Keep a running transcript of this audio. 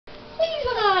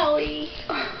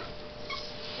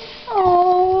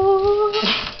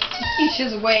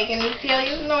is awake and he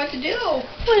doesn't know what to do.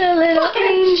 What a little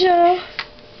angel.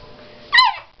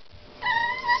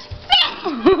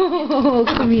 Oh,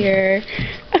 come here.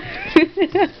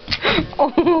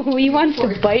 Oh, he wants to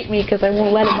bite me because I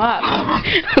won't let him up.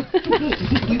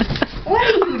 What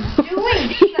are you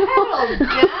doing? Settle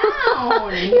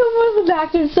down. He almost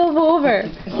knocked himself over.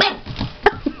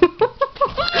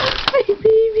 Hi,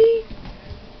 baby.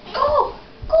 Go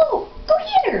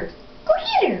get her. Go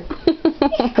get her.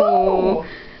 Go.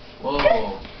 Whoa.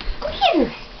 Go get her.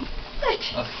 What?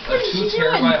 A 2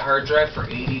 terabyte hard drive for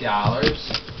 $80?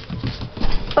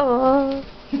 Oh.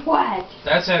 What?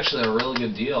 That's actually a really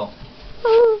good deal.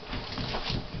 Oh.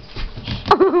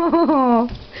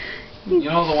 You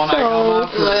know the one I come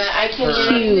up for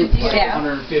cute. like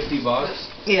 $150?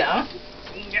 Yeah.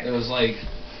 It was like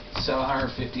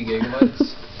 750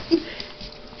 gigabytes.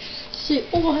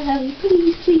 Oh, Ellie,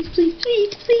 please, please, please,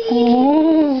 please, please.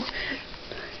 Oh.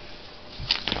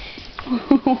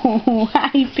 Oh,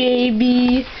 hi,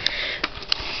 baby.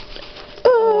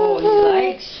 Oh, he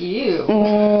likes you.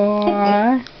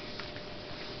 Aww.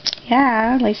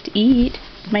 Yeah, likes to eat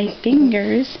my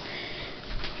fingers.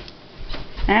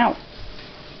 Ow.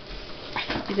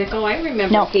 He's like, oh, I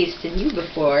remember tasting you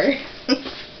before.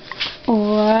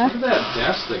 Aww. Look at that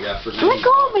desk they got for Let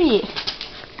go of me.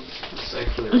 It's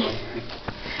actually really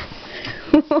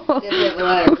I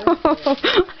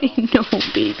know,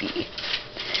 baby.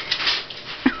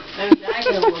 I'm not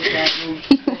going to look at you.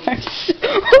 You are so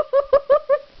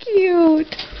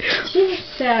cute.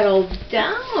 Just settle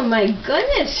down. My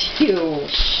goodness, you.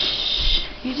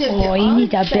 You just Oh, you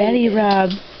need a belly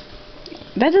rub.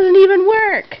 That doesn't even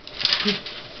work.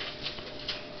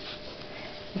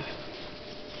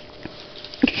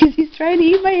 Because he's trying to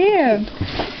eat my hand.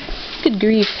 Good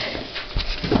grief.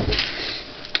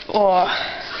 Oh.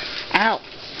 Ow.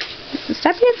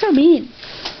 Stop being so mean.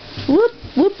 Whoop,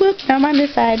 whoop, whoop. Now I'm on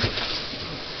this side.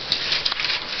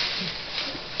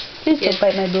 Please don't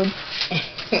bite my boob.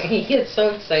 He gets so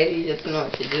excited he doesn't know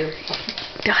what to do.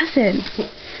 Doesn't.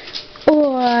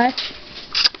 Oh.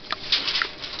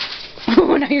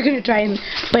 Oh, now you're going to try and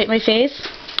bite my face?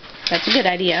 That's a good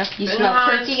idea. You smell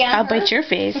pretty on I'll her? bite your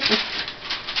face.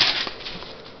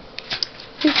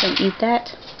 Please don't eat that.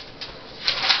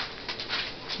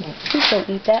 Please don't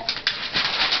eat that.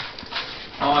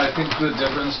 Oh, I think the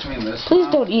difference between this Please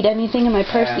don't eat anything in my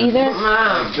purse and either.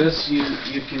 like this you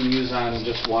can use on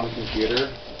just one computer.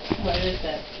 What is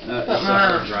it? It's a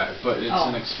hard drive, but it's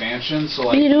an expansion, so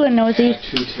like What are you doing, Nosy?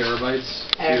 2 terabytes.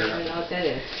 I don't know what that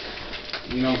is.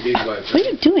 You know gigabytes. What are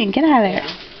you doing? Get out of there.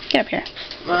 Get up here.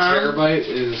 A terabyte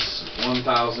is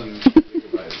 1,000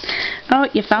 gigabytes. Oh,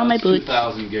 you found my boots.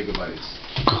 2,000 gigabytes.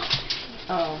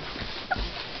 Oh.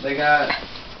 They got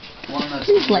one that's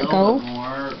Please a let little go. bit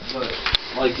more, but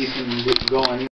like you can go anywhere.